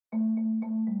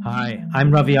Hi,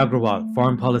 I'm Ravi Agrawal,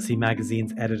 Foreign Policy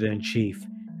Magazine's editor-in-chief.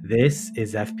 This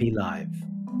is FP Live.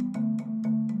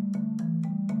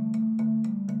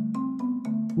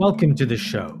 Welcome to the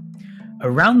show.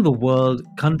 Around the world,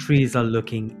 countries are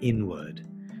looking inward.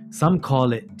 Some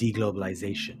call it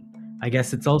deglobalization. I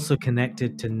guess it's also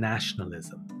connected to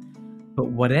nationalism.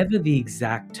 But whatever the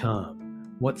exact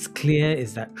term, what's clear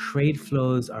is that trade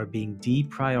flows are being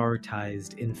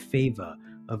deprioritized in favor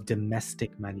of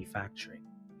domestic manufacturing.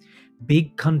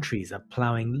 Big countries are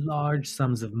plowing large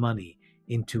sums of money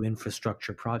into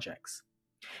infrastructure projects.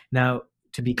 Now,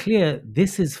 to be clear,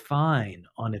 this is fine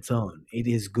on its own. It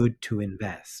is good to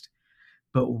invest.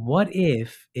 But what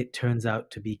if it turns out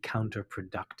to be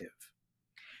counterproductive?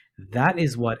 That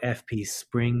is what FP's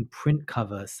spring print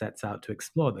cover sets out to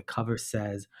explore. The cover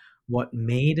says, "What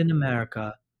Made in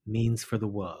America Means for the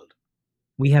World."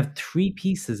 We have three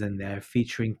pieces in there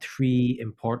featuring three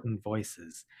important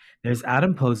voices. There's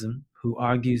Adam Posen, who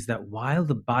argues that while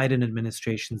the Biden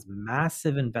administration's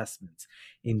massive investments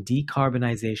in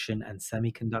decarbonization and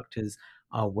semiconductors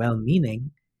are well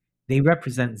meaning, they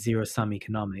represent zero sum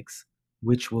economics,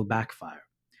 which will backfire.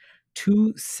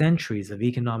 2 centuries of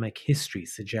economic history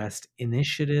suggest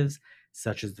initiatives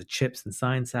such as the CHIPS and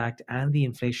Science Act and the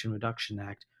Inflation Reduction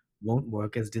Act won't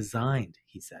work as designed,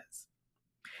 he says.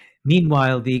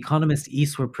 Meanwhile, the economist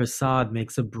Iswar Prasad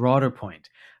makes a broader point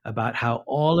about how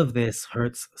all of this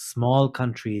hurts small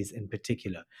countries in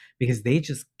particular, because they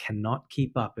just cannot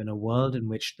keep up in a world in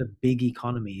which the big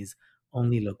economies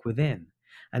only look within.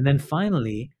 And then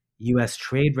finally, US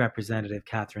Trade Representative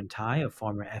Catherine Tai, a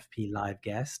former FP Live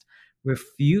guest,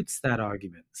 refutes that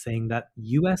argument, saying that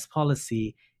US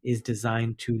policy is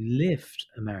designed to lift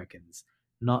Americans,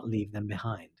 not leave them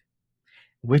behind.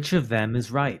 Which of them is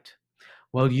right?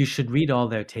 Well, you should read all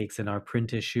their takes in our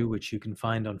print issue, which you can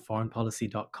find on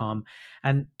foreignpolicy.com.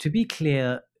 And to be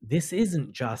clear, this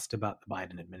isn't just about the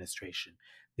Biden administration.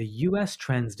 The US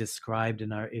trends described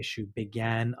in our issue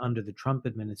began under the Trump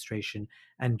administration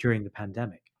and during the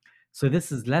pandemic. So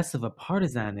this is less of a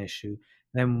partisan issue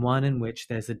than one in which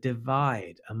there's a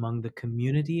divide among the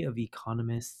community of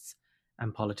economists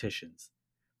and politicians.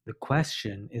 The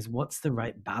question is, what's the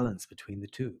right balance between the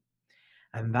two?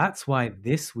 And that's why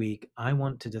this week I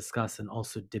want to discuss and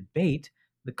also debate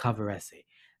the cover essay.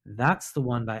 That's the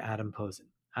one by Adam Posen.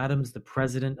 Adam's the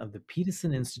president of the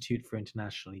Peterson Institute for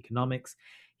International Economics.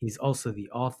 He's also the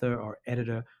author or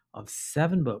editor of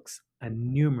 7 books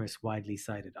and numerous widely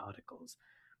cited articles.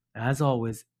 As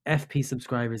always, FP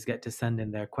subscribers get to send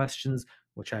in their questions,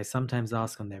 which I sometimes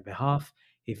ask on their behalf.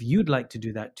 If you'd like to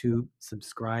do that too,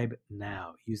 subscribe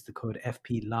now. Use the code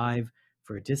FP Live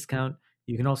for a discount.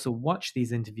 You can also watch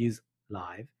these interviews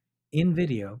live in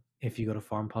video if you go to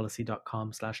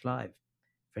foreignpolicy.com/live.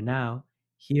 For now,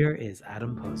 here is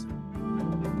Adam Posen.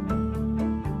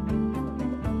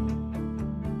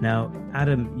 Now,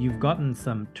 Adam, you've gotten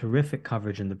some terrific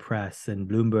coverage in the press. In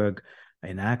Bloomberg,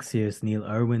 in Axios, Neil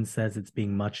Irwin says it's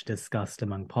being much discussed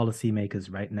among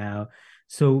policymakers right now.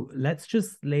 So let's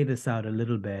just lay this out a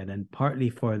little bit, and partly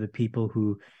for the people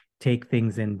who take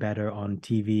things in better on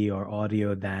TV or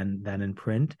audio than in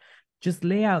print. Just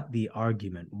lay out the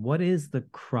argument. What is the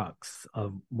crux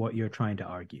of what you're trying to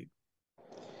argue?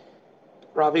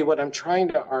 Ravi, what I'm trying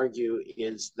to argue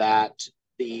is that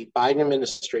the Biden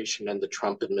administration and the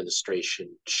Trump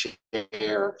administration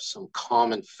share some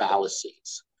common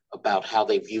fallacies about how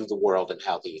they view the world and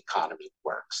how the economy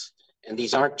works. And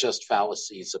these aren't just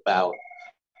fallacies about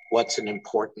what's an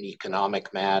important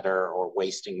economic matter or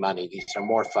wasting money. These are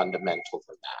more fundamental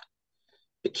than that.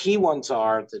 The key ones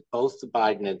are that both the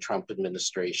Biden and Trump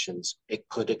administrations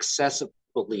put excessive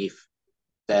belief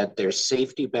that there's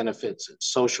safety benefits and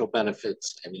social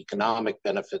benefits and economic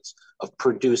benefits of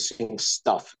producing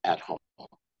stuff at home.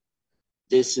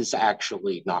 This is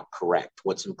actually not correct.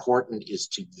 What's important is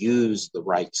to use the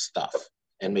right stuff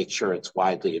and make sure it's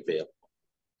widely available.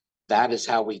 That is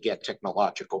how we get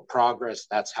technological progress.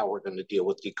 That's how we're going to deal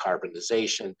with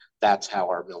decarbonization. That's how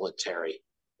our military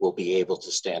will be able to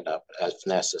stand up as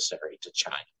necessary to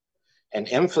China. And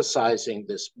emphasizing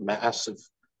this massive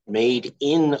made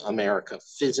in America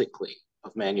physically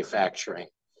of manufacturing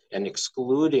and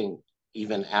excluding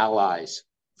even allies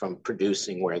from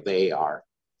producing where they are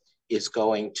is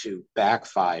going to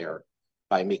backfire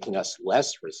by making us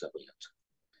less resilient.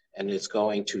 And it's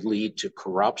going to lead to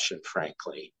corruption,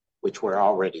 frankly, which we're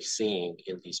already seeing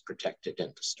in these protected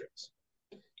industries.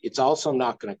 It's also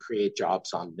not going to create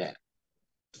jobs on net.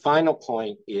 The final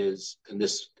point is, and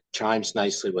this chimes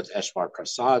nicely with Iswar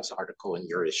Prasad's article in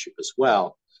your issue as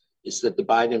well, is that the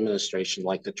Biden administration,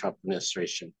 like the Trump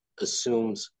administration,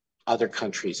 assumes other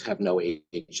countries have no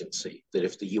agency, that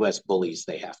if the US bullies,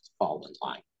 they have to fall in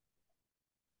line.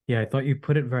 Yeah, I thought you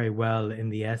put it very well in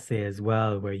the essay as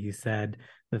well, where you said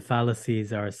the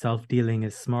fallacies are self-dealing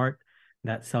is smart,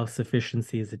 that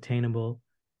self-sufficiency is attainable,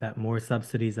 that more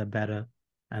subsidies are better,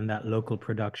 and that local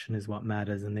production is what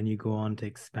matters. And then you go on to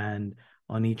expand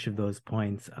on each of those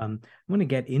points. I'm going to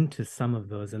get into some of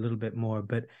those a little bit more,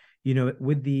 but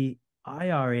with the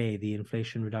IRA, the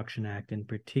Inflation Reduction Act in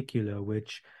particular,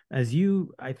 which, as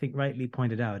you, I think, rightly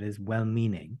pointed out, is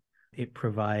well-meaning. It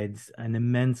provides an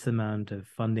immense amount of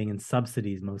funding and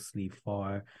subsidies, mostly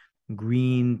for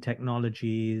green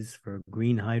technologies, for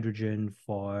green hydrogen,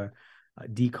 for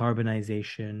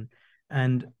decarbonization.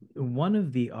 And one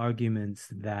of the arguments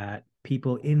that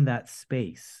people in that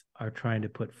space are trying to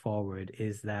put forward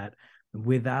is that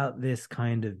without this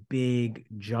kind of big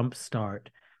jumpstart,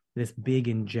 this big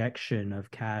injection of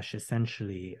cash,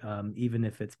 essentially, even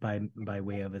if it's by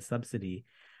way of a subsidy,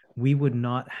 we would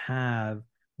not have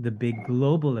the big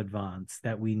global advance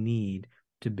that we need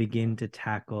to begin to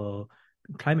tackle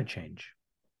climate change.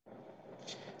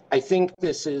 I think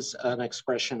this is an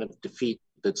expression of defeat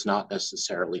that's not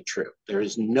necessarily true. There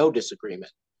is no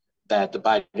disagreement that the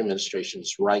Biden administration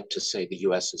is right to say the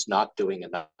US is not doing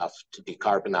enough to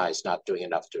decarbonize, not doing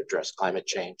enough to address climate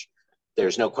change.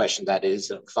 There's no question that is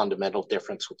a fundamental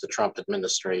difference with the Trump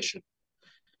administration.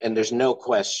 And there's no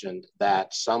question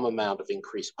that some amount of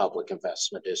increased public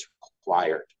investment is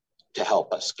required to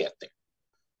help us get there.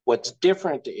 What's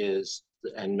different is,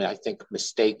 and I think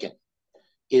mistaken,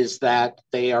 is that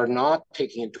they are not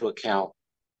taking into account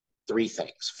three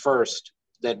things. First,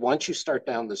 that once you start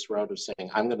down this road of saying,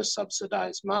 I'm going to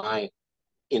subsidize my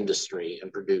industry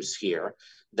and produce here,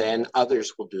 then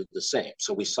others will do the same.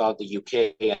 So we saw the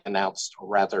UK announced, or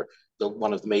rather,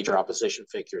 one of the major opposition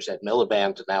figures, Ed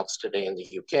Miliband, announced today in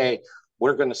the UK,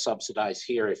 we're going to subsidize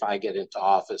here. If I get into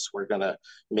office, we're going to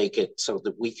make it so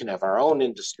that we can have our own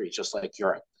industry, just like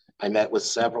Europe. I met with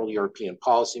several European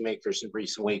policymakers in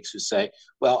recent weeks who say,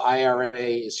 well, IRA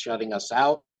is shutting us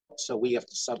out, so we have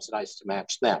to subsidize to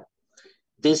match them.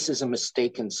 This is a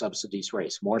mistaken subsidies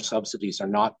race. More subsidies are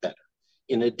not better.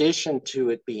 In addition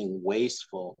to it being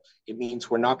wasteful, it means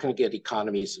we're not going to get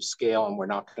economies of scale and we're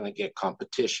not going to get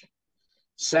competition.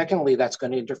 Secondly, that's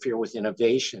going to interfere with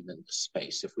innovation in the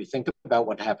space. If we think about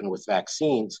what happened with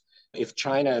vaccines, if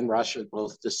China and Russia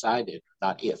both decided,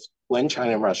 not if, when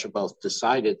China and Russia both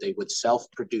decided they would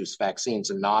self-produce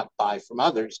vaccines and not buy from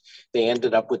others, they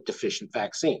ended up with deficient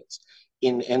vaccines.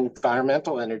 In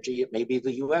environmental energy, it may be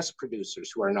the US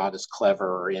producers who are not as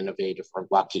clever or innovative or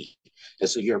lucky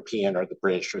as the European or the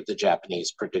British or the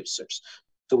Japanese producers.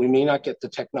 So we may not get the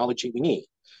technology we need.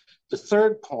 The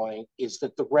third point is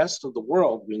that the rest of the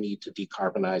world we need to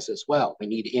decarbonize as well. We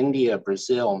need India,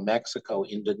 Brazil, Mexico,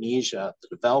 Indonesia,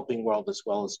 the developing world, as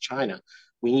well as China.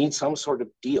 We need some sort of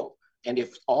deal. And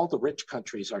if all the rich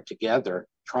countries are together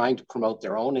trying to promote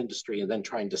their own industry and then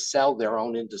trying to sell their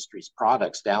own industry's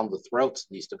products down the throats of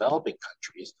these developing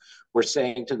countries, we're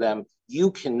saying to them,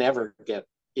 you can never get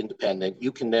independent.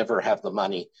 You can never have the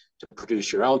money to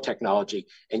produce your own technology.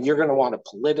 And you're going to want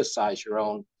to politicize your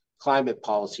own climate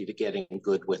policy to get in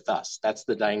good with us. That's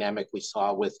the dynamic we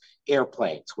saw with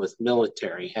airplanes, with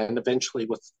military, and eventually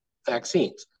with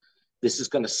vaccines. This is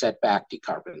going to set back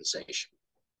decarbonization.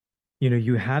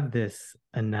 You have this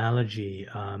analogy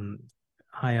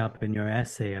high up in your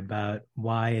essay about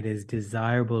why it is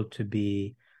desirable to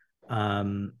be,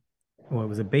 well, it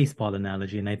was a baseball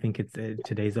analogy, and I think it's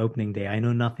today's opening day. I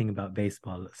know nothing about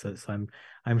baseball, so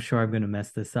I'm sure I'm going to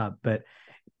mess this up, but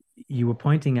you were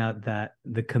pointing out that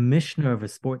the commissioner of a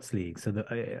sports league, so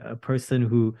a person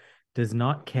who does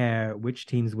not care which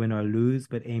teams win or lose,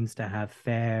 but aims to have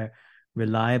fair,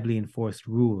 reliably enforced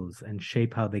rules and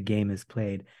shape how the game is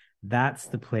played, that's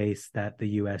the place that the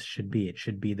US should be. It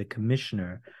should be the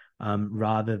commissioner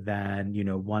rather than,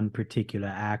 one particular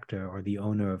actor or the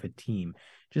owner of a team.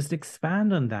 Just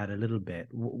expand on that a little bit.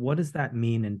 What does that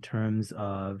mean in terms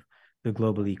of the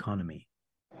global economy?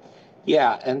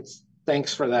 Yeah, and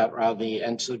thanks for that, Ravi.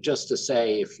 And so just to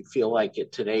say, if you feel like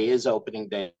it, today is opening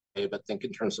day, but think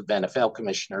in terms of NFL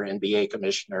commissioner, NBA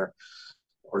commissioner,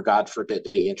 or God forbid,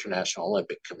 the International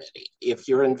Olympic Committee. If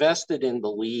you're invested in the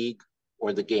league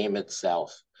or the game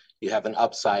itself, you have an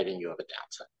upside and you have a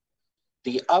downside.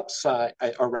 The upside,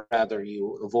 or rather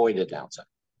you avoid a downside.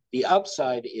 The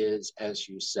upside is, as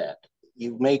you said,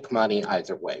 you make money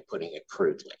either way, putting it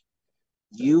crudely.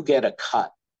 You get a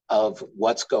cut of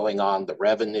what's going on, the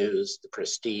revenues, the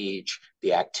prestige,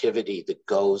 the activity that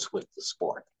goes with the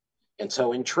sport. And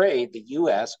so in trade, the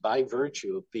US, by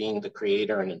virtue of being the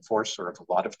creator and enforcer of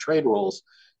a lot of trade rules,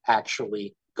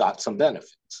 actually got some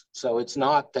benefits. So it's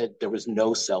not that there was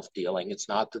no self-dealing. It's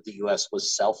not that the US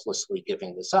was selflessly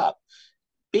giving this up.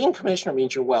 Being commissioner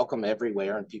means you're welcome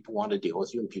everywhere and people want to deal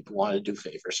with you and people want to do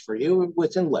favors for you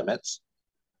within limits.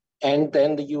 And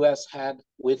then the US had,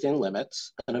 within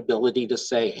limits, an ability to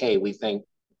say, hey, we think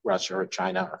Russia or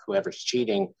China or whoever's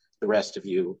cheating, the rest of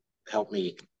you help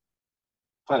me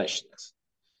punish this.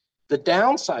 The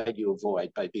downside you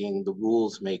avoid by being the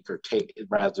rules maker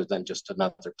rather than just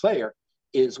another player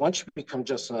is once you become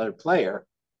just another player,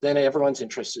 then everyone's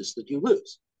interest is that you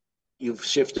lose. You've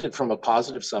shifted from a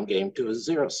positive sum game to a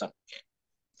zero sum game.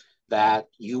 That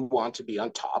you want to be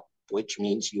on top, which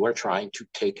means you are trying to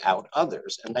take out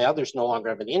others, and the others no longer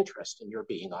have an interest in your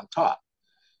being on top.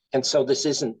 And so this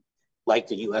isn't like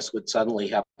the US would suddenly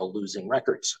have a losing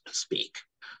record, so to speak,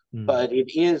 but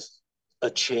it is a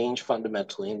change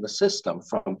fundamentally in the system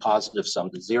from positive sum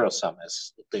to zero sum,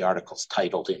 as the article's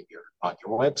titled on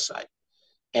your website.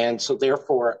 And so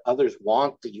therefore, others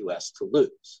want the US to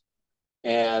lose.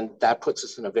 And that puts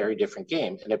us in a very different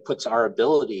game. And it puts our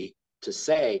ability to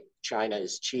say China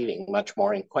is cheating much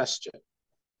more in question.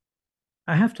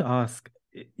 I have to ask,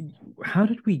 how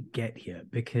did we get here?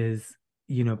 Because,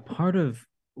 part of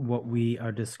what we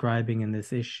are describing in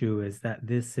this issue is that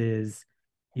this is,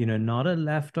 not a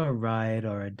left or right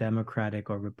or a Democratic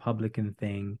or Republican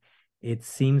thing. It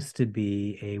seems to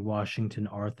be a Washington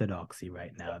orthodoxy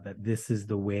right now, that this is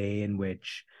the way in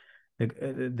which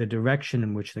the direction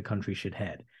in which the country should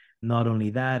head. Not only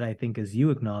that, I think, as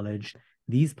you acknowledged,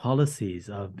 these policies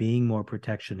of being more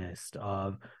protectionist,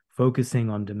 of focusing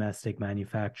on domestic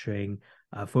manufacturing,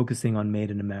 focusing on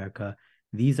made in America,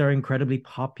 these are incredibly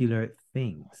popular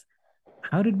things.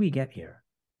 How did we get here?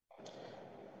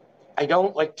 I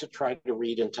don't like to try to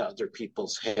read into other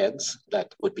people's heads.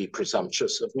 That would be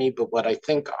presumptuous of me. But what I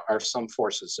think are some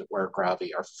forces at work,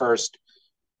 Ravi, are first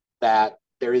that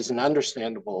there is an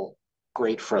understandable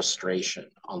great frustration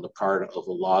on the part of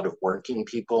a lot of working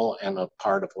people and a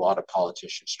part of a lot of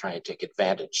politicians trying to take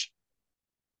advantage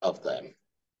of them.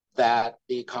 That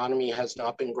the economy has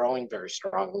not been growing very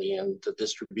strongly and the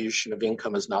distribution of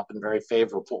income has not been very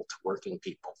favorable to working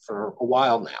people for a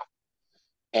while now.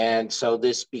 And so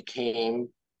this became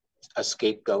a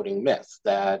scapegoating myth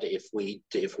that if we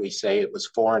say it was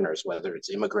foreigners, whether it's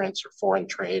immigrants or foreign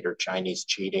trade or Chinese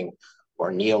cheating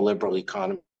or neoliberal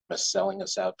economists selling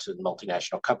us out to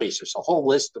multinational companies, there's a whole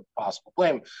list of possible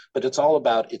blame, but it's all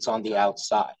about it's on the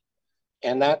outside.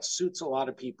 And that suits a lot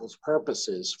of people's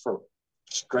purposes for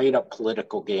straight up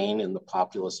political gain in the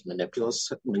populist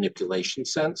manipulation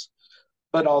sense,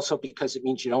 but also because it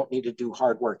means you don't need to do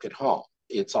hard work at home.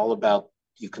 It's all about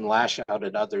you can lash out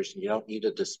at others and you don't need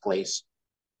to displace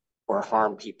or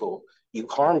harm people. You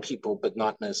harm people, but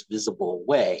not in this visible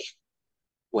way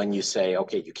when you say,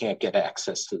 okay, you can't get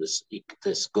access to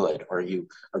this good, or you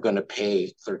are going to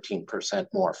pay 13%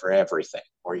 more for everything,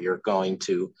 or you're going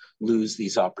to lose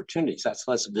these opportunities. That's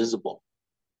less visible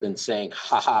than saying,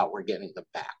 haha, we're getting them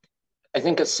back. I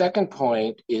think a second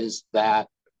point is that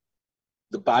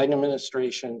the Biden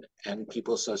administration and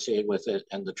people associated with it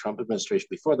and the Trump administration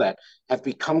before that have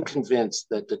become convinced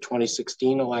that the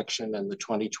 2016 election and the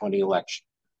 2020 election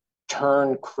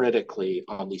turn critically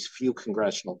on these few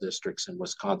congressional districts in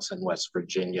Wisconsin, West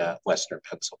Virginia, Western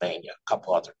Pennsylvania, a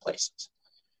couple other places.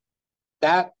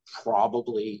 That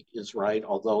probably is right,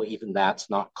 although even that's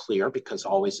not clear because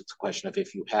always it's a question of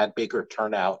if you had bigger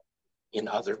turnout in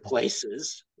other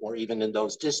places or even in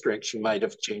those districts, you might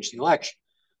have changed the election.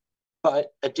 But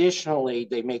additionally,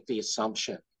 they make the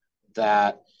assumption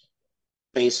that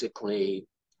basically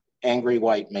angry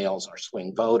white males are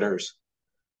swing voters.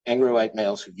 Angry white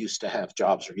males who used to have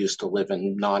jobs or used to live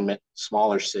in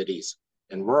smaller cities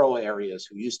and rural areas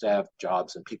who used to have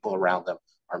jobs and people around them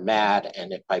are mad.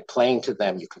 And by playing to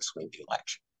them, you can swing the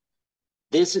election.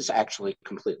 This is actually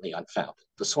completely unfounded.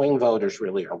 The swing voters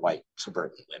really are white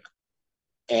suburban women.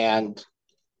 And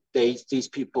these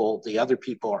people, the other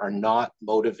people, are not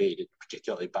motivated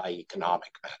particularly by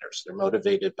economic matters. They're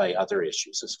motivated by other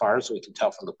issues, as far as we can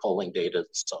tell from the polling data and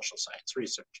social science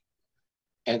research.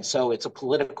 And so it's a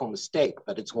political mistake,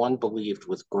 but it's one believed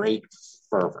with great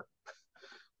fervor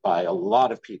by a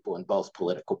lot of people in both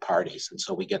political parties. And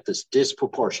so we get this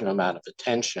disproportionate amount of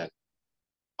attention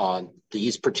on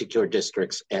these particular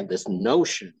districts and this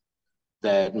notion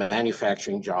that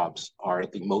manufacturing jobs are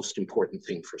the most important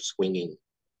thing for swinging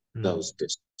those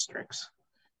districts.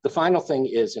 The final thing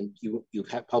is, and you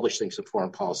have published things in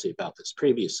foreign policy about this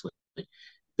previously,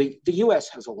 the US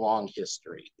has a long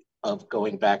history of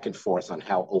going back and forth on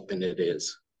how open it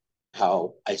is,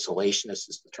 how isolationist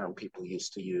is the term people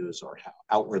used to use, or how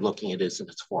outward looking it is in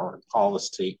its foreign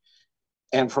policy.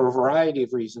 And for a variety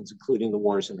of reasons, including the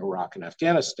wars in Iraq and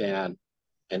Afghanistan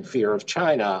and fear of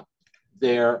China,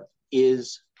 there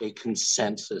is a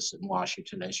consensus in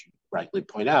Washington, as you rightly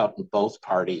point out, in both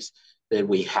parties, that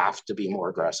we have to be more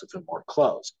aggressive and more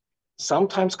close.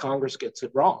 Sometimes Congress gets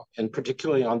it wrong, and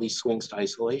particularly on these swings to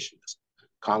isolationism.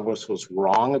 Congress was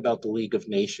wrong about the League of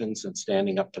Nations and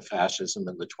standing up to fascism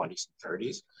in the 20s and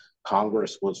 30s.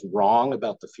 Congress was wrong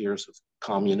about the fears of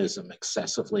communism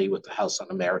excessively with the House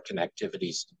Un-American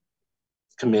Activities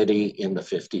Committee in the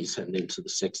 50s and into the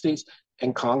 60s.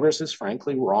 And Congress is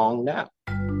frankly wrong now.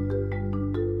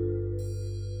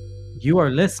 You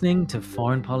are listening to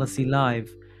Foreign Policy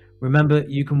Live. Remember,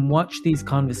 you can watch these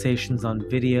conversations on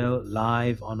video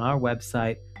live on our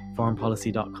website,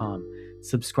 foreignpolicy.com.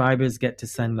 Subscribers get to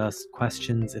send us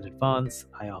questions in advance.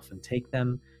 I often take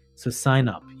them. So sign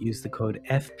up. Use the code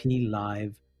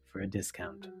FPLive for a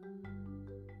discount.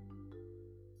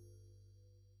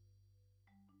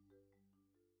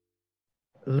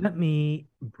 Let me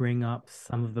bring up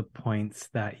some of the points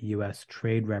that U.S.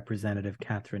 Trade Representative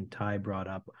Katherine Tai brought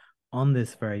up on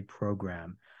this very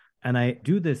program. And I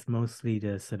do this mostly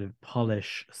to sort of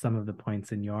polish some of the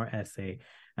points in your essay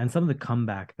and some of the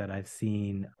comeback that I've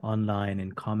seen online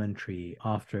in commentary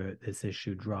after this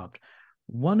issue dropped.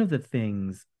 One of the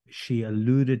things she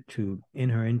alluded to in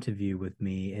her interview with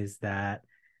me is that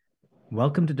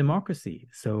welcome to democracy.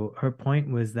 So her point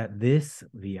was that this,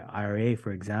 the IRA,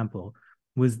 for example,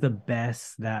 was the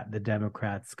best that the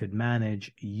Democrats could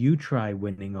manage. You try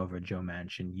winning over Joe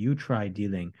Manchin. You try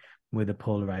dealing with a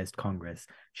polarized Congress.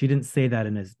 She didn't say that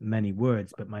in as many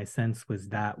words, but my sense was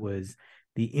that was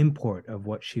the import of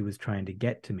what she was trying to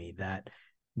get to me, that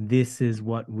this is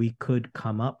what we could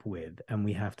come up with and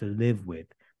we have to live with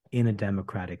in a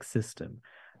democratic system.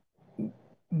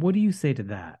 What do you say to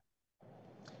that?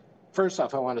 First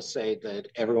off, I want to say that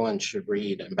everyone should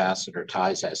read Ambassador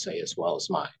Tai's essay as well as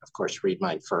mine. Of course, read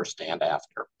mine first and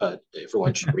after, but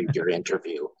everyone should read your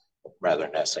interview rather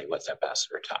than essay with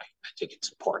Ambassador Tai. I think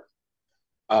it's important.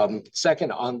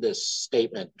 Second, on this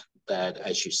statement that,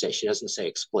 as you say, she doesn't say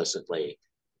explicitly,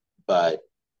 but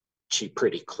she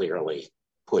pretty clearly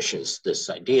pushes this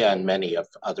idea, and many of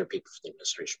other people from the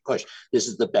administration push, this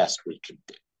is the best we can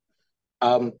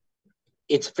do.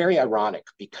 It's very ironic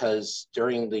because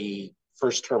during the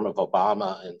first term of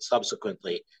Obama and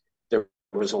subsequently, there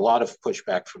was a lot of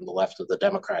pushback from the left of the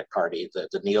Democratic Party that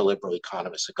the neoliberal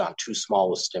economists had gone too small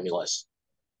with stimulus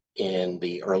in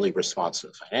the early response to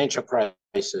the financial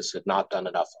crisis, had not done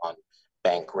enough on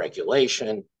bank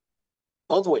regulation,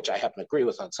 both of which I happen to agree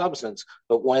with on substance.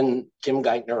 But when Tim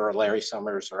Geithner or Larry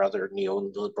Summers or other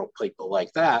neoliberal people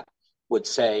like that would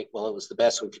say, well, it was the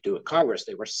best we could do at Congress,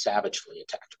 they were savagely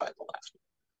attacked by the left.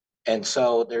 And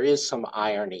so there is some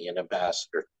irony in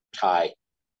Ambassador Tai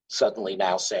suddenly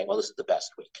now saying, well, this is the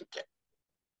best we can do.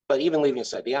 But even leaving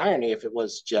aside the irony, if it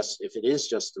is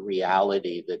just the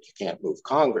reality that you can't move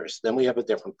Congress, then we have a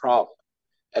different problem.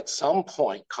 At some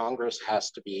point, Congress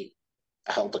has to be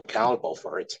held accountable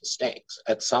for its mistakes.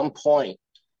 At some point,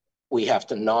 we have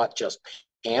to not just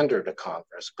pander to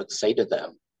Congress, but say to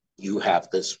them, you have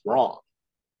this wrong.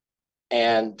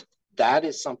 And that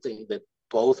is something that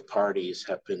both parties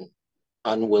have been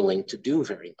unwilling to do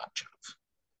very much of.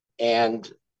 And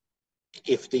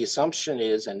if the assumption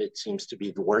is, and it seems to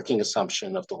be the working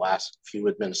assumption of the last few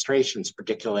administrations,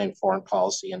 particularly in foreign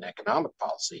policy and economic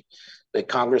policy, that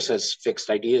Congress has fixed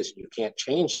ideas and you can't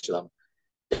change them,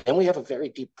 then we have a very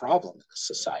deep problem in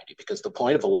society, because the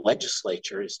point of a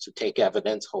legislature is to take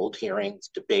evidence, hold hearings,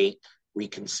 debate,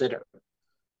 reconsider.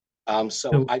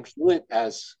 So I view it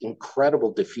as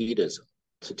incredible defeatism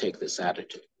to take this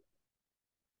attitude.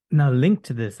 Now, linked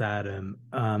to this, Adam,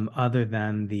 other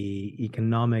than the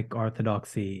economic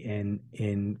orthodoxy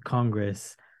in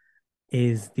Congress,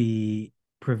 is the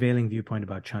prevailing viewpoint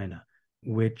about China,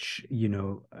 which,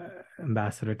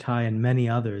 Ambassador Tai and many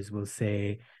others will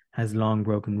say has long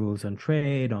broken rules on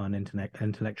trade, on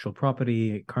intellectual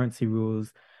property, currency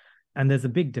rules. And there's a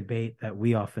big debate that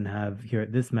we often have here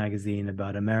at this magazine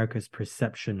about America's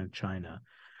perception of China.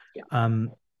 Yeah.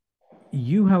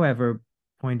 You, however,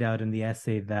 point out in the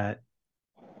essay that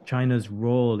China's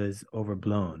role is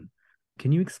overblown.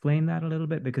 Can you explain that a little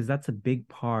bit? Because that's a big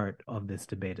part of this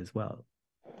debate as well.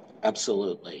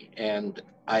 Absolutely. And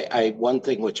I one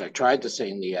thing which I tried to say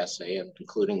in the essay, and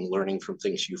including learning from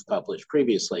things you've published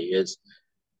previously, is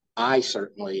I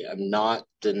certainly am not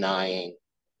denying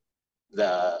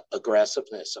the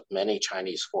aggressiveness of many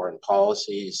Chinese foreign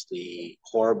policies, the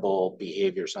horrible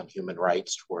behaviors on human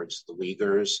rights towards the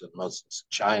Uyghurs and Muslims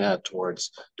in China,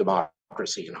 towards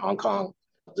democracy in Hong Kong,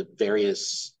 the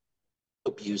various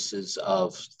abuses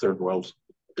of third world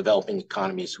developing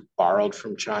economies who borrowed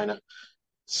from China.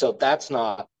 So that's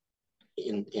not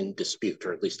in dispute,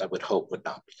 or at least I would hope would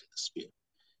not be in dispute.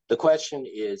 The question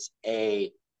is,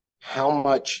 A, how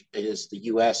much is the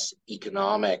US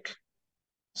economic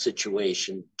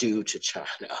situation due to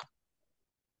China?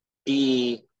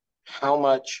 B, how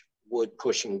much would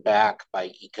pushing back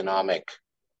by economic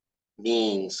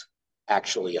means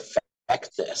actually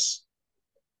affect this?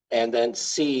 And then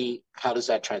C, how does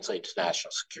that translate to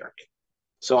national security?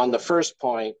 So on the first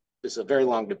point, this is a very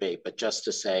long debate, but just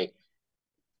to say,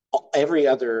 every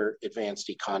other advanced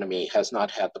economy has not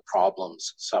had the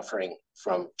problems suffering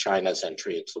from China's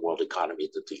entry into the world economy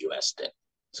that the US did.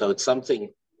 So it's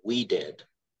something we did.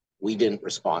 We didn't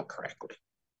respond correctly,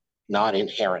 not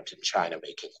inherent in China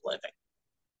making a living.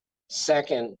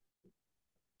 Second,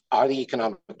 are the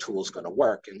economic tools going to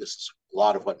work? And this is a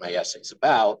lot of what my essay is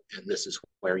about. And this is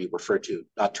where you refer to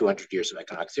not 200 years of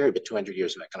economic theory, but 200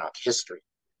 years of economic history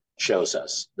shows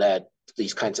us that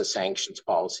these kinds of sanctions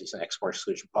policies and export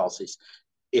exclusion policies,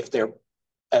 if they're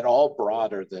at all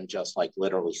broader than just like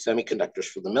literally semiconductors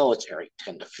for the military,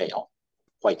 tend to fail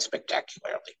quite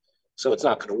spectacularly. So it's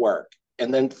not going to work.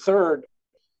 And then third,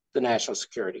 the national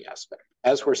security aspect.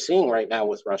 As we're seeing right now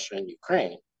with Russia and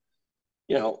Ukraine,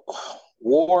 you know,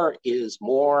 war is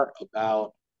more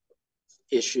about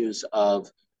issues of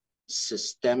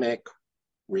systemic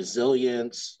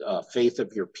resilience, faith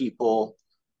of your people,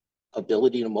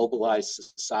 ability to mobilize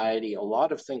society, a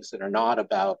lot of things that are not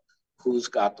about who's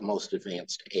got the most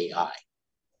advanced AI.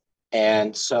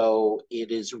 And so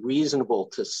it is reasonable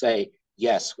to say,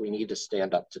 yes, we need to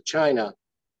stand up to China,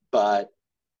 but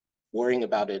worrying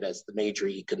about it as the major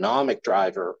economic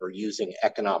driver or using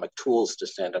economic tools to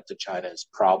stand up to China is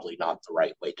probably not the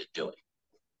right way to do it.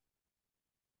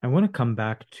 I want to come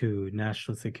back to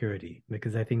national security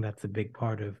because I think that's a big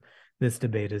part of this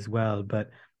debate as well. But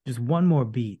just one more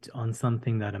beat on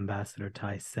something that Ambassador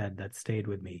Tai said that stayed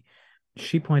with me.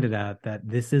 She pointed out that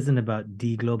this isn't about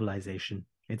deglobalization,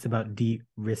 it's about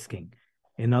de-risking.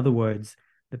 In other words,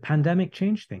 the pandemic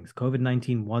changed things.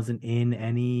 COVID-19 wasn't in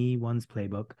anyone's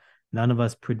playbook. None of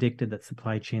us predicted that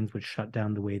supply chains would shut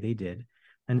down the way they did.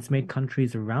 And it's made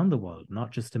countries around the world,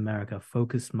 not just America,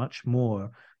 focus much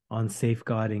more on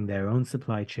safeguarding their own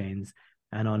supply chains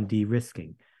and on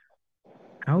de-risking.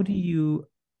 How do you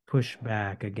push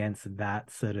back against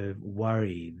that sort of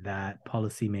worry that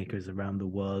policymakers around the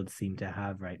world seem to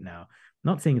have right now? I'm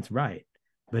not saying it's right,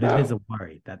 but it is a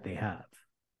worry that they have.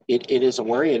 It is a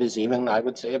worry. It is even, I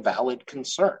would say, a valid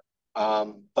concern.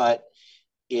 But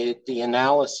the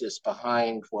analysis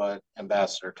behind what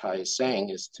Ambassador Tai is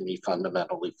saying is, to me,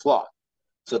 fundamentally flawed.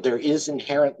 So there is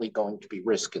inherently going to be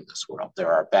risk in this world.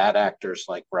 There are bad actors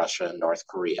like Russia and North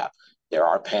Korea. There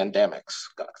are pandemics,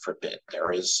 God forbid.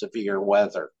 There is severe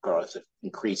weather growth of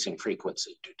increasing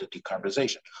frequency due to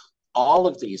decarbonization. All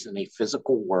of these in a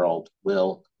physical world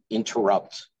will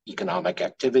interrupt economic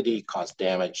activity, cause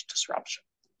damage, disruption.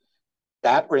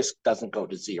 That risk doesn't go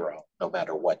to zero, no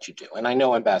matter what you do. And I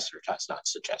know Ambassador Tai is not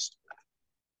suggesting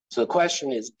that. So the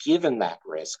question is, given that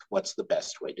risk, what's the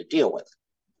best way to deal with it?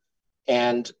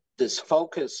 And this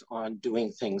focus on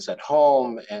doing things at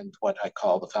home and what I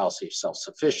call the fallacy of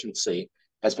self-sufficiency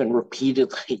has been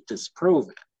repeatedly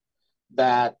disproven,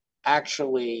 that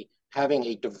actually having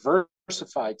a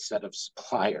diversified set of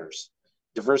suppliers,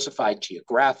 diversified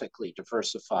geographically,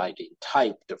 diversified in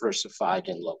type, diversified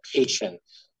in location,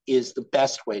 is the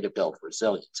best way to build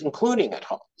resilience, including at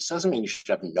home. This doesn't mean you should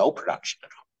have no production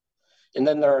at home. And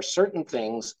then there are certain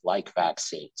things like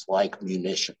vaccines, like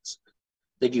munitions,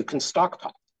 that you can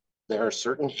stockpile. There are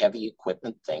certain heavy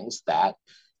equipment things that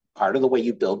part of the way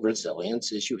you build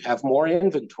resilience is you have more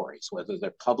inventories, whether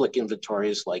they're public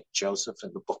inventories like Joseph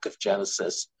in the book of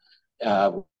Genesis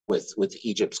with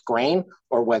Egypt's grain,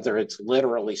 or whether it's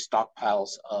literally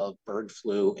stockpiles of bird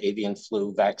flu, avian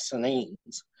flu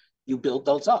vaccines. You build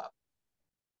those up.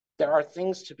 There are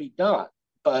things to be done,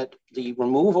 but the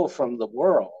removal from the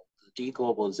world, the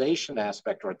deglobalization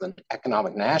aspect or the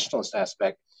economic nationalist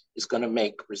aspect, is going to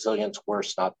make resilience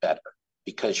worse, not better,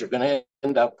 because you're going to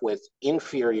end up with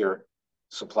inferior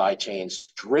supply chains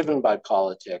driven by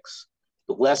politics,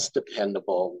 less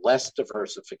dependable, less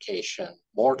diversification,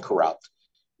 more corrupt.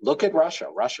 Look at Russia.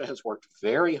 Russia has worked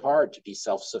very hard to be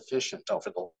self-sufficient over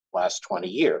the last 20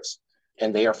 years,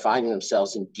 and they are finding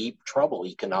themselves in deep trouble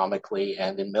economically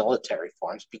and in military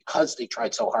forms because they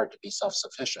tried so hard to be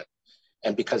self-sufficient,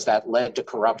 and because that led to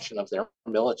corruption of their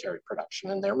military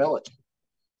production and their military.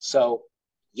 So,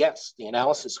 yes, the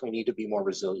analysis we need to be more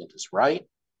resilient is right.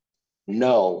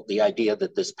 No, the idea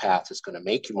that this path is going to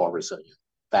make you more resilient,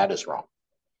 that is wrong.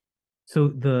 So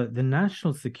the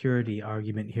national security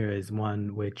argument here is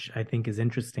one which I think is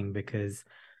interesting because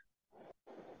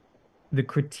the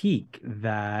critique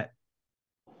that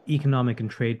economic and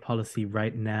trade policy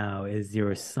right now is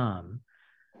zero sum,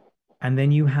 and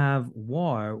then you have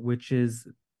war, which is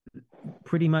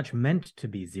pretty much meant to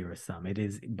be zero sum. It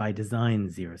is by design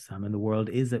zero sum, and the world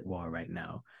is at war right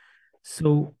now.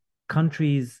 So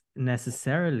countries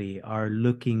necessarily are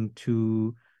looking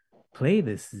to play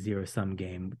this zero sum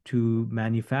game to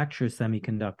manufacture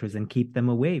semiconductors and keep them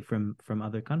away from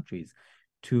other countries,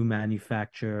 to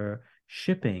manufacture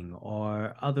shipping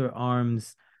or other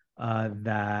arms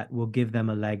that will give them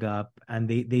a leg up, and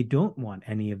they don't want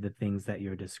any of the things that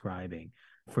you're describing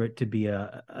for it to be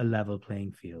a level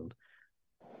playing field.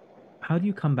 How do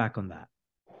you come back on that?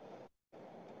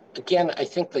 Again, I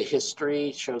think the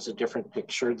history shows a different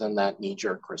picture than that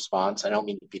knee-jerk response. I don't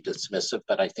mean to be dismissive,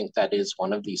 but I think that is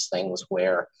one of these things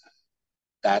where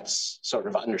that's sort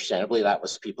of understandably, that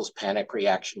was people's panic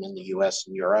reaction in the US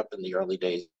and Europe in the early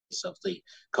days of the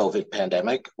COVID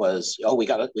pandemic was, oh, we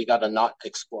gotta not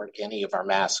export any of our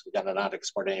masks, we gotta not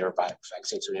export any of our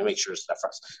vaccines, so we make sure it's stuff for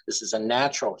us. This is a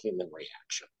natural human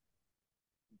reaction.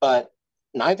 But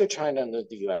neither China nor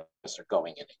the US are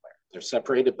going anywhere. They're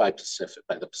separated by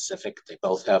the Pacific. They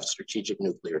both have strategic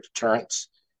nuclear deterrence.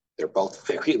 They're both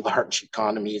very large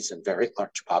economies and very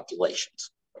large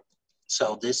populations.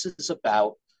 So this is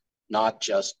about not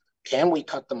just, can we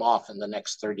cut them off in the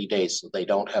next 30 days so they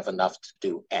don't have enough to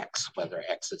do X, whether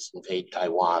X is invade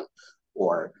Taiwan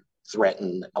or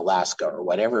threaten Alaska or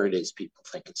whatever it is people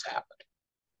think it's happening.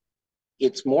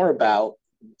 It's more about,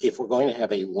 if we're going to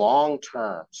have a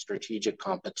long-term strategic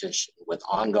competition with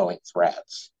ongoing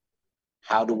threats,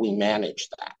 how do we manage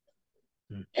that?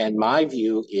 And my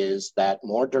view is that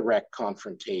more direct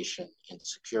confrontation in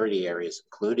security areas,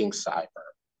 including cyber,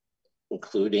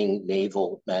 including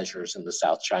naval measures in the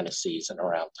South China Seas and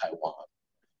around Taiwan,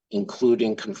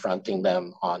 including confronting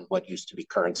them on what used to be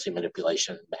currency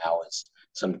manipulation and now is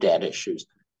some debt issues,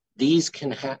 these can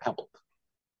help.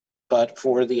 But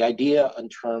for the idea in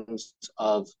terms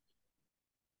of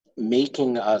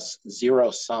making us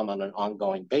zero sum on an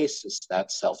ongoing basis,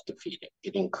 that's self-defeating.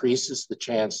 It increases the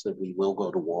chance that we will go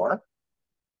to war.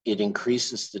 It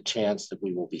increases the chance that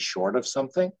we will be short of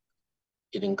something.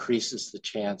 It increases the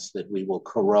chance that we will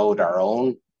corrode our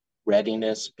own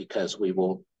readiness because we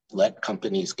will let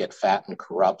companies get fat and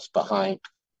corrupt behind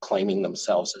claiming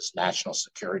themselves as national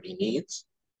security needs.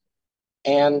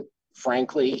 And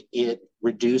frankly, it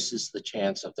reduces the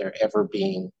chance of there ever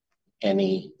being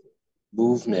any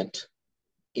movement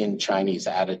in Chinese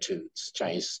attitudes,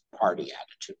 Chinese party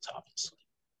attitudes, obviously,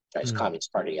 Chinese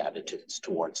Communist Party attitudes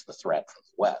towards the threat from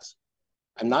the West.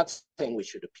 I'm not saying we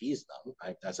should appease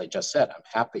them. As I just said, I'm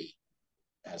happy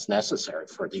as necessary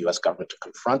for the US government to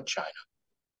confront China.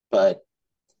 But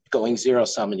going zero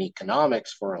sum in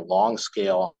economics for a long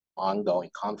scale, ongoing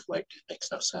conflict, it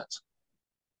makes no sense.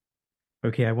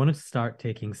 Okay, I wanted to start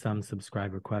taking some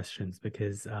subscriber questions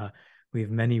because we have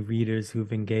many readers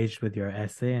who've engaged with your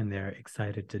essay and they're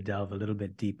excited to delve a little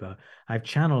bit deeper. I've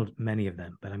channeled many of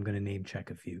them, but I'm going to name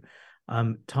check a few.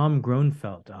 Tom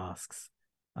Gronfeld asks,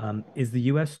 is the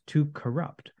US too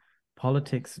corrupt,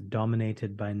 politics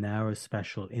dominated by narrow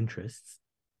special interests,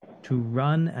 to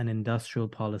run an industrial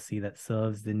policy that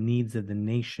serves the needs of the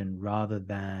nation rather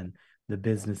than the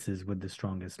businesses with the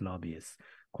strongest lobbyists?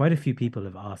 Quite a few people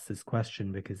have asked this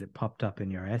question because it popped up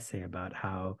in your essay about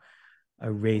how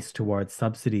a race towards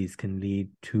subsidies can lead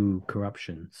to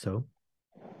corruption. So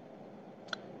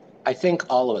I think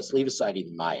all of us, leave aside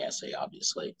even my essay,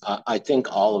 obviously, I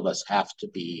think all of us have to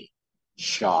be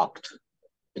shocked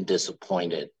and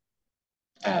disappointed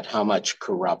at how much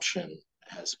corruption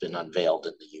has been unveiled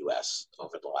in the US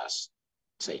over the last,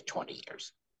 say, 20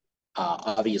 years.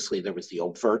 Obviously, there was the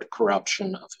overt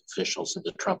corruption of officials in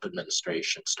the Trump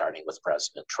administration, starting with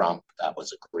President Trump. That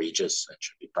was egregious and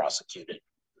should be prosecuted.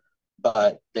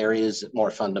 But there is more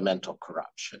fundamental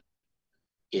corruption.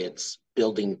 It's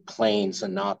building planes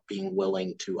and not being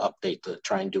willing to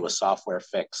try and do a software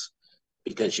fix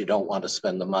because you don't want to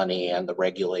spend the money, and the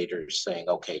regulators saying,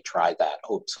 okay, try that.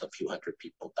 Oops, a few hundred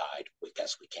people died. We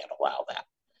guess we can't allow that.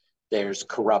 There's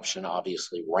corruption,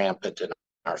 obviously, rampant in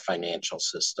our financial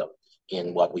system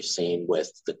in what we've seen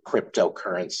with the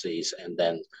cryptocurrencies and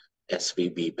then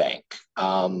SVB Bank.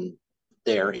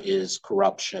 There is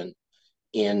corruption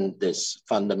in this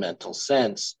fundamental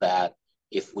sense that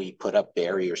if we put up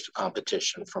barriers to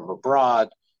competition from abroad,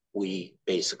 we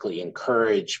basically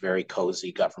encourage very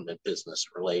cozy government business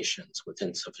relations with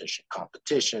insufficient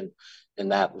competition. And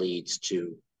that leads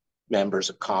to members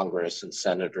of Congress and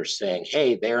senators saying,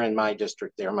 hey, they're in my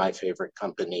district, they're my favorite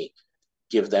company,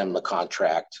 give them the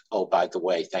contract. Oh, by the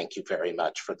way, thank you very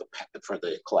much for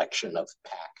the collection of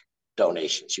PAC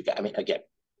donations you got. I mean, again,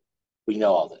 we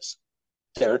know all this.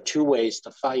 There are two ways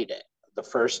to fight it. The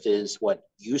first is what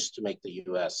used to make the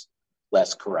U.S.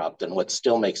 less corrupt, and what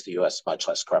still makes the U.S. much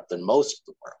less corrupt than most of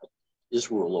the world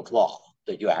is rule of law,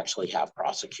 that you actually have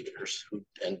prosecutors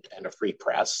and a free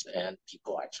press, and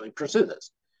people actually pursue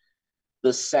this.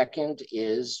 The second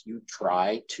is you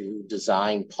try to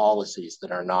design policies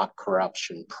that are not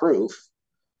corruption proof,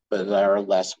 but that are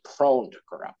less prone to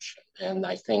corruption. And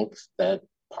I think that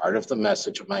part of the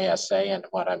message of my essay, and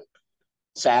what I'm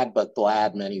sad but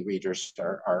glad many readers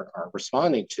are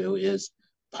responding to, is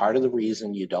part of the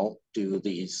reason you don't do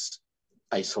these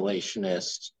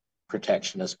isolationist,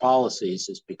 protectionist policies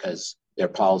is because they're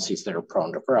policies that are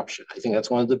prone to corruption. I think that's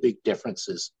one of the big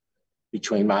differences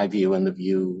between my view and the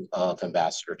view of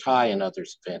Ambassador Tai and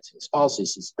others advancing these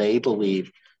policies, is they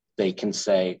believe they can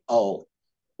say, oh,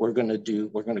 we're going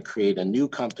to create a new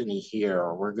company here,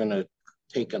 or we're going to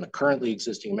take a currently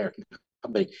existing American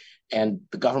company and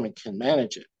the government can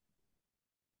manage it.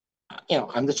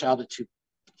 I'm the child of two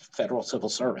federal civil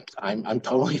servants. I'm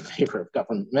totally in favor of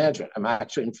government management. I'm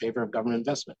actually in favor of government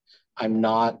investment. I'm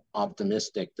not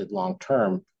optimistic that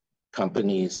long-term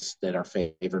companies that are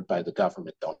favored by the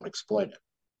government don't exploit it.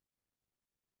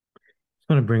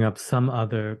 I want to bring up some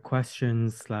other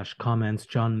questions / comments.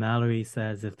 John Mallory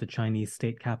says, if the Chinese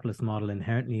state capitalist model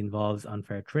inherently involves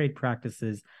unfair trade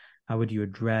practices, how would you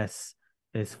address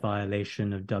this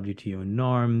violation of WTO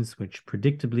norms, which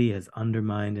predictably has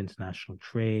undermined international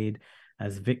trade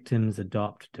as victims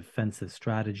adopt defensive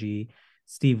strategy?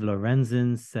 Steve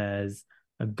Lorenzen says,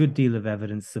 a good deal of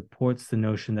evidence supports the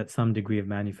notion that some degree of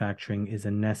manufacturing is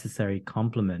a necessary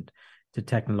complement to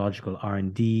technological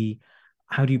R&D.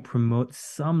 How do you promote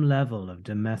some level of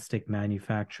domestic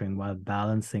manufacturing while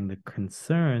balancing the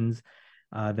concerns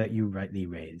that you rightly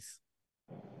raise?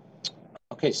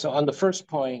 Okay, so on the first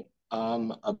point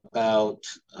about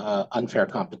unfair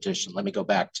competition, let me go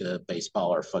back to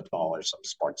baseball or football or some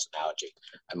sports analogy.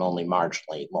 I'm only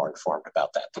marginally more informed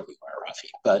about that than you are, Rafi.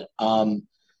 But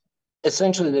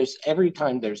essentially,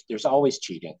 there's always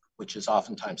cheating, which is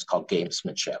oftentimes called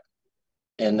gamesmanship.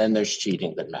 And then there's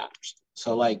cheating that matters.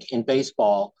 So like in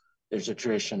baseball, there's a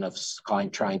tradition of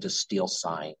trying to steal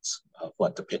signs of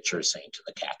what the pitcher is saying to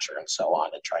the catcher and so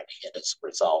on, and trying to hit its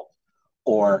result.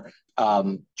 Or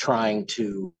trying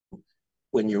to,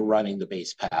 when you're running the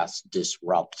base pass,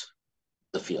 disrupt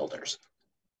the fielders.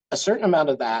 A certain amount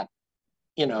of that,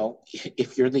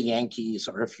 if you're the Yankees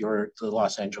or if you're the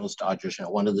Los Angeles Dodgers,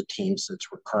 one of the teams that's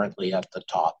currently at the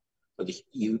top,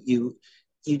 you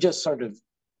just sort of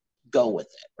go with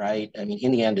it, right? I mean,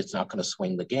 in the end, it's not going to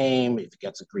swing the game. If it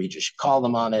gets egregious, you call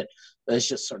them on it. But it's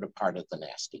just sort of part of the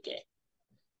nasty game.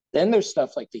 Then there's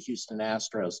stuff like the Houston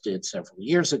Astros did several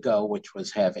years ago, which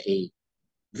was have a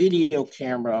video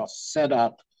camera set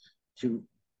up to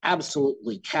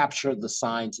absolutely capture the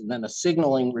signs, and then a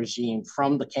signaling regime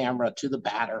from the camera to the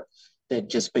batter that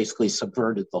just basically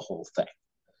subverted the whole thing.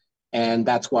 And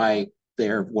that's why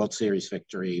their World Series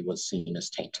victory was seen as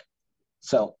tainted.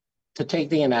 So to take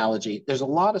the analogy, there's a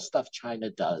lot of stuff China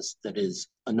does that is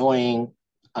annoying,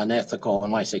 unethical.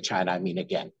 And when I say China, I mean,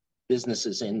 again,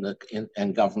 businesses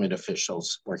and government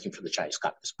officials working for the Chinese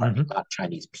Communist Party, not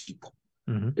Chinese people.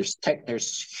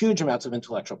 There's huge amounts of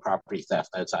intellectual property theft,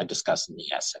 as I discussed in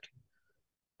the essay.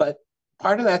 But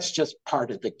part of that's just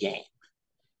part of the game.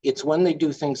 It's when they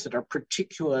do things that are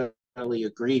particularly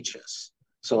egregious.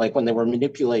 So like when they were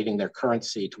manipulating their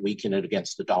currency to weaken it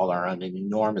against the dollar on an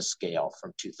enormous scale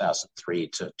from 2003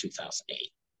 to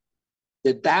 2008,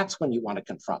 that's when you want to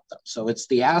confront them. So it's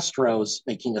the Astros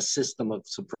making a system of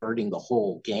subverting the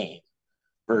whole game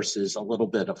versus a little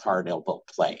bit of hard elbow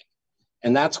play.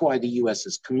 And that's why the U.S.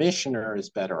 as commissioner is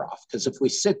better off. Because if we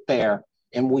sit there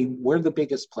and we're the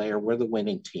biggest player, we're the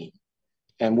winning team,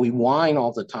 and we whine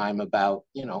all the time about,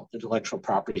 intellectual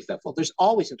property theft. Well, there's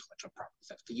always intellectual property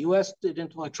theft. The U.S. did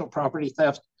intellectual property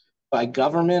theft by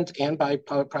government and by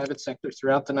private sector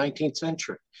throughout the 19th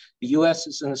century. The U.S.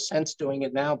 is, in a sense, doing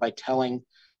it now by telling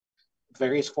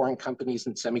various foreign companies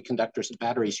in semiconductors and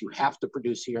batteries, you have to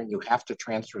produce here and you have to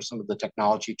transfer some of the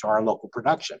technology to our local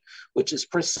production, which is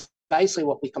precisely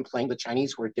what we complained the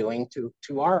Chinese were doing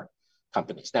to our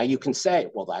companies. Now you can say,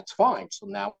 well, that's fine. So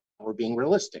now we're being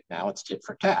realistic. Now it's tit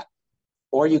for tat.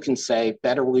 Or you can say,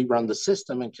 better we run the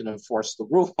system and can enforce the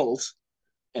rules.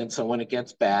 And so when it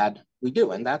gets bad, we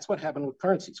do. And that's what happened with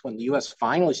currencies. When the US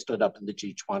finally stood up in the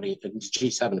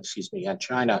G7, and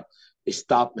China, they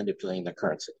stopped manipulating their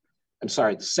currency. I'm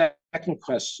sorry, the second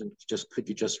question, could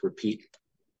you just repeat?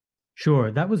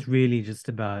 Sure. That was really just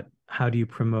about how do you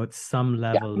promote some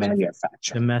level of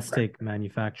domestic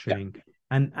manufacturing? Yeah.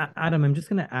 And Adam, I'm just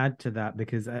going to add to that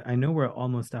because I know we're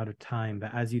almost out of time,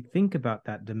 but as you think about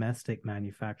that domestic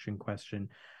manufacturing question,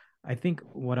 I think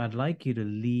what I'd like you to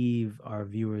leave our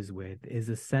viewers with is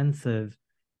a sense of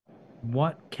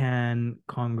what can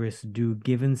Congress do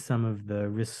given some of the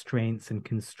restraints and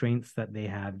constraints that they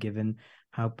have, given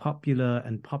how popular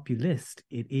and populist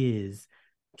it is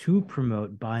to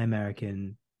promote Buy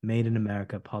American, Made in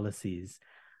America policies.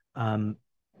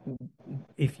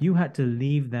 If you had to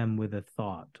leave them with a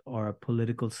thought or a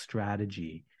political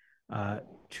strategy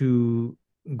to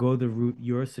go the route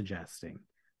you're suggesting,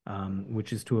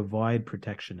 which is to avoid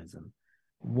protectionism,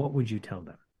 what would you tell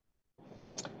them?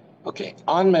 Okay,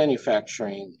 on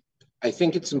manufacturing, I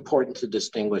think it's important to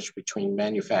distinguish between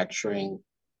manufacturing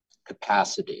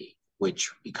capacity,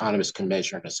 which economists can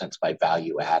measure in a sense by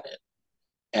value added,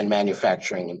 and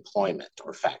manufacturing employment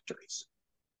or factories.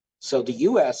 So the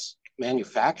US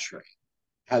manufacturing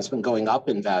has been going up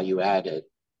in value added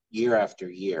year after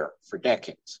year for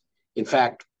decades. In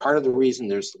fact, part of the reason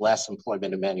there's less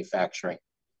employment in manufacturing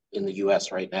in the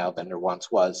US right now than there once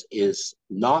was is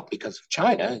not because of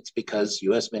China, it's because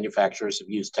US manufacturers have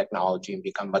used technology and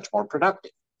become much more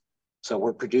productive. So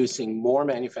we're producing more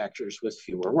manufacturers with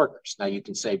fewer workers. Now you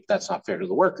can say that's not fair to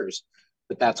the workers,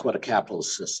 but that's what a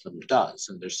capitalist system does,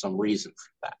 and there's some reason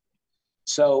for that.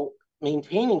 So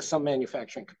maintaining some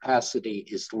manufacturing capacity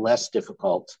is less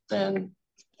difficult than,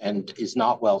 and is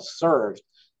not well served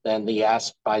than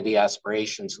by the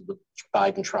aspirations of the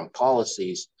Biden-Trump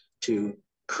policies to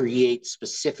create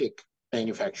specific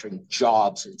manufacturing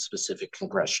jobs in specific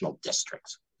congressional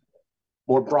districts.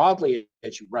 More broadly,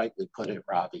 as you rightly put it,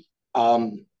 Ravi,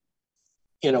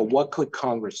 what could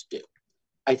Congress do?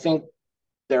 I think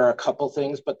there are a couple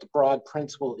things, but the broad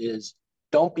principle is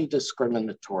don't be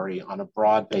discriminatory on a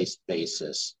broad-based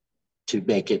basis to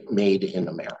make it made in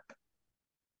America.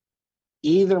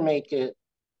 Either make it,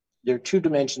 there are two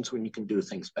dimensions when you can do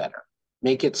things better.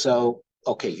 Make it so,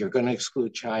 okay, you're going to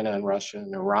exclude China and Russia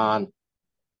and Iran.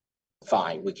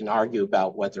 Fine, we can argue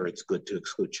about whether it's good to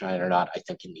exclude China or not. I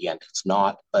think in the end it's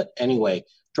not. But anyway,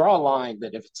 draw a line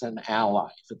that if it's an ally,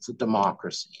 if it's a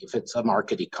democracy, if it's a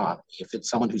market economy, if it's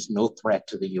someone who's no threat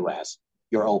to the US,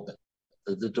 you're open.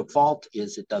 The default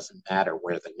is it doesn't matter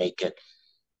where they make it.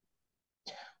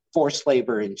 Forced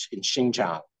labor in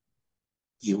Xinjiang,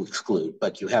 you exclude,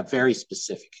 but you have very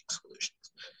specific exclusions.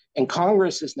 And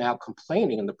Congress is now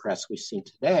complaining in the press we've seen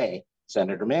today,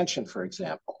 Senator Manchin, for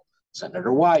example, Senator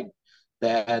Wyden,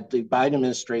 that the Biden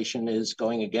administration is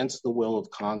going against the will of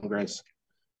Congress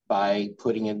by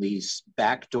putting in these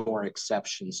backdoor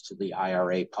exceptions to the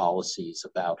IRA policies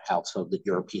about how so that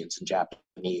Europeans and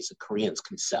Japanese and Koreans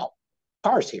can sell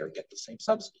cars here and get the same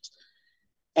subsidies.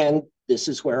 And this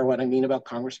is what I mean about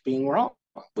Congress being wrong.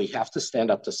 We have to stand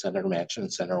up to Senator Manchin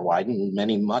and Senator Wyden and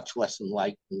many much less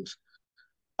enlightened,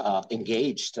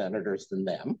 engaged senators than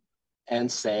them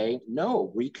and say,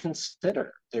 no,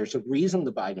 reconsider. There's a reason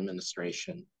the Biden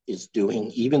administration is doing,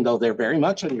 even though they're very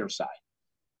much on your side,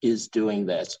 is doing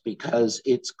this, because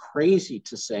it's crazy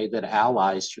to say that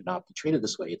allies should not be treated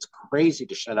this way. It's crazy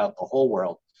to shut out the whole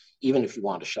world, even if you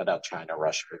want to shut out China,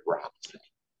 Russia, or Iran.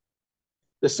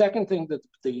 The second thing that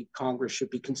the Congress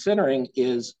should be considering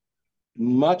is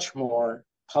much more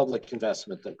public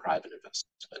investment than private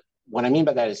investment. What I mean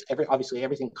by that is obviously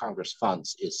everything Congress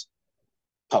funds is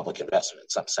public investment in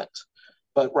some sense.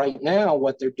 But right now,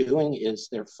 what they're doing is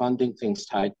they're funding things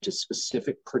tied to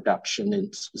specific production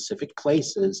in specific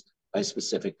places by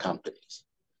specific companies.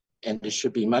 And there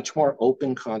should be much more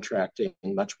open contracting,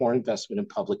 much more investment in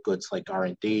public goods like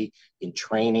R&D, in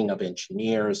training of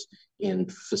engineers, in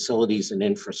facilities and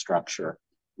infrastructure,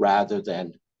 rather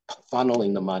than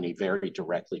funneling the money very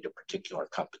directly to particular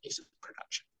companies in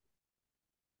production.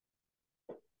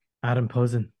 Adam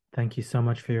Posen, thank you so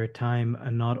much for your time,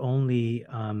 and not only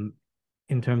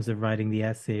in terms of writing the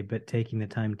essay, but taking the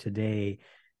time today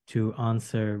to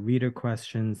answer reader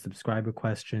questions, subscriber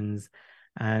questions,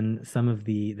 and some of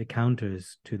the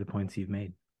counters to the points you've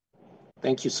made.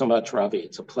 Thank you so much, Ravi.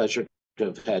 It's a pleasure to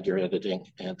have had your editing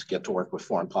and to get to work with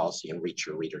foreign policy and reach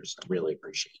your readers. I really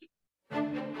appreciate it.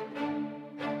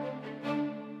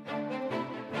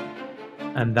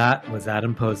 And that was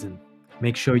Adam Posen.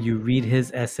 Make sure you read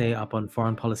his essay up on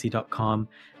foreignpolicy.com,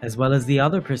 as well as the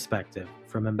other perspective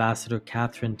from Ambassador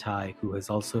Katherine Tai, who has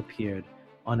also appeared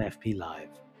on FP Live.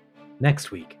 Next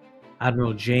week,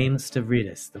 Admiral James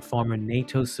Stavridis, the former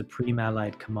NATO Supreme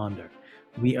Allied Commander.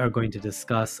 We are going to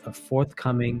discuss a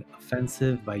forthcoming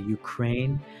offensive by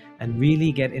Ukraine and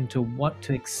really get into what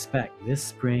to expect this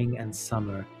spring and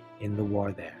summer in the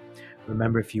war there.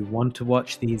 Remember, if you want to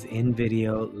watch these in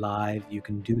video live, you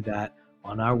can do that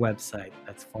on our website.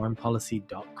 That's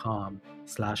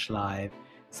foreignpolicy.com/live.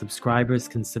 Subscribers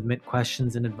can submit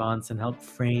questions in advance and help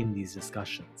frame these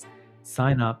discussions.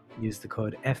 Sign up, use the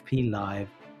code FPLive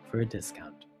for a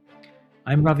discount.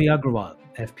 I'm Ravi Agrawal,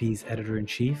 FP's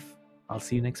editor-in-chief. I'll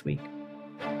see you next week.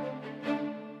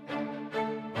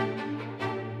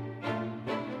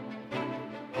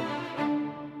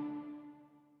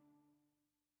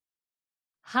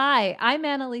 Hi, I'm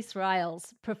Annalise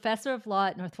Riles, professor of law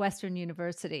at Northwestern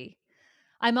University.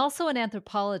 I'm also an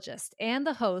anthropologist and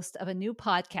the host of a new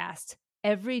podcast,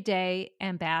 Everyday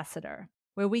Ambassador,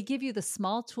 where we give you the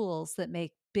small tools that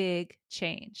make big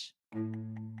change.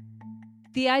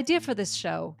 The idea for this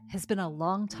show has been a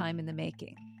long time in the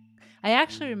making. I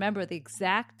actually remember the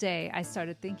exact day I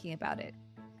started thinking about it.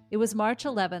 It was March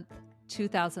 11th,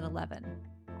 2011.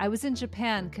 I was in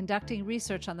Japan conducting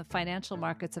research on the financial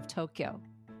markets of Tokyo.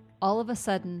 All of a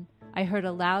sudden, I heard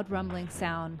a loud rumbling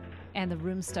sound and the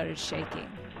room started shaking.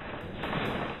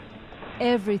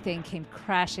 Everything came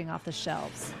crashing off the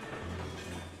shelves.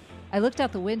 I looked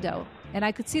out the window and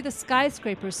I could see the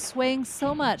skyscrapers swaying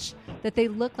so much that they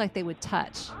looked like they would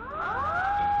touch.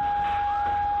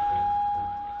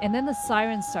 And then the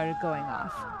sirens started going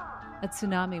off. A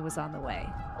tsunami was on the way.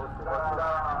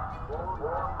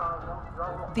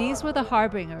 These were the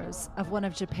harbingers of one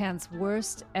of Japan's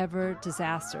worst ever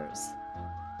disasters,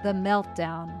 the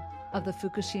meltdown of the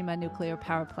Fukushima nuclear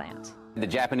power plant. The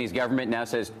Japanese government now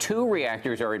says 2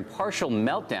 reactors are in partial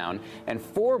meltdown and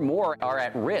 4 more are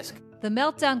at risk. The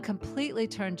meltdown completely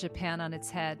turned Japan on its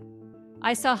head.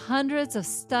 I saw hundreds of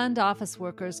stunned office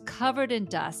workers covered in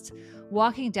dust,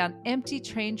 walking down empty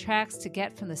train tracks to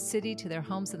get from the city to their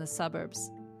homes in the suburbs.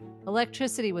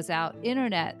 Electricity was out,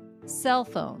 internet, cell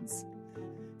phones.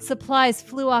 Supplies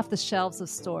flew off the shelves of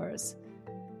stores.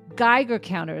 Geiger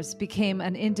counters became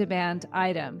an in-demand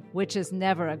item, which is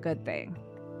never a good thing.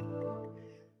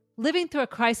 Living through a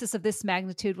crisis of this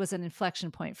magnitude was an inflection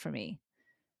point for me.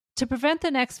 To prevent the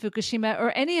next Fukushima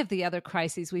or any of the other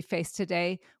crises we face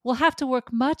today, we'll have to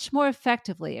work much more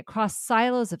effectively across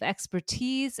silos of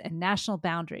expertise and national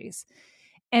boundaries.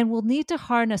 And we'll need to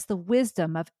harness the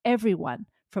wisdom of everyone,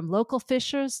 from local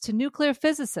fishers to nuclear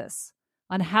physicists,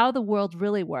 on how the world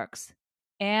really works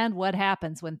and what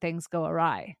happens when things go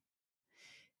awry.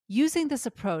 Using this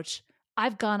approach,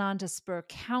 I've gone on to spur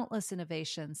countless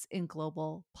innovations in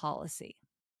global policy.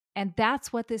 And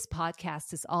that's what this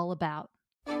podcast is all about.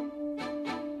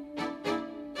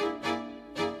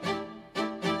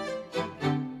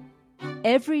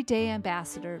 Everyday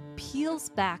Ambassador peels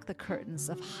back the curtains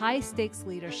of high-stakes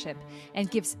leadership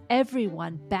and gives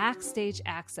everyone backstage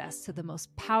access to the most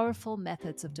powerful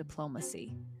methods of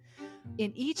diplomacy.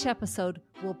 In each episode,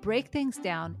 we'll break things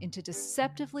down into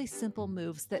deceptively simple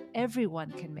moves that everyone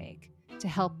can make to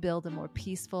help build a more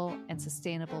peaceful and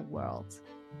sustainable world.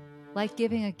 Like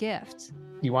giving a gift.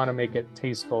 You want to make it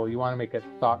tasteful. You want to make it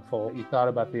thoughtful. You thought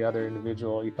about the other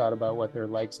individual. You thought about what their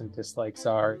likes and dislikes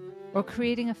are. Or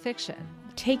creating a fiction.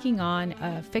 Taking on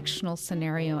a fictional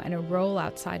scenario and a role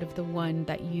outside of the one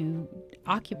that you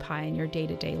occupy in your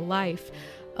day-to-day life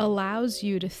allows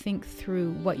you to think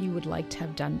through what you would like to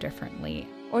have done differently.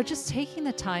 Or just taking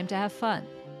the time to have fun.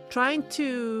 Trying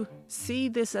to see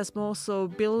this as more so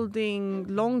building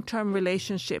long-term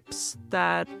relationships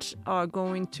that are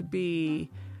going to be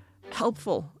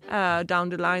helpful down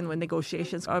the line when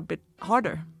negotiations are a bit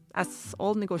harder, as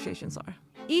all negotiations are.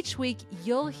 Each week,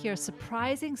 you'll hear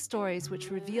surprising stories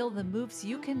which reveal the moves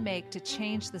you can make to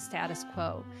change the status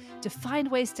quo, to find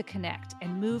ways to connect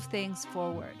and move things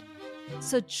forward.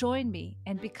 So join me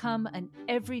and become an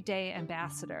everyday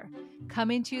ambassador,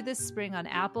 coming to you this spring on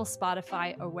Apple,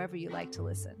 Spotify, or wherever you like to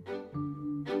listen.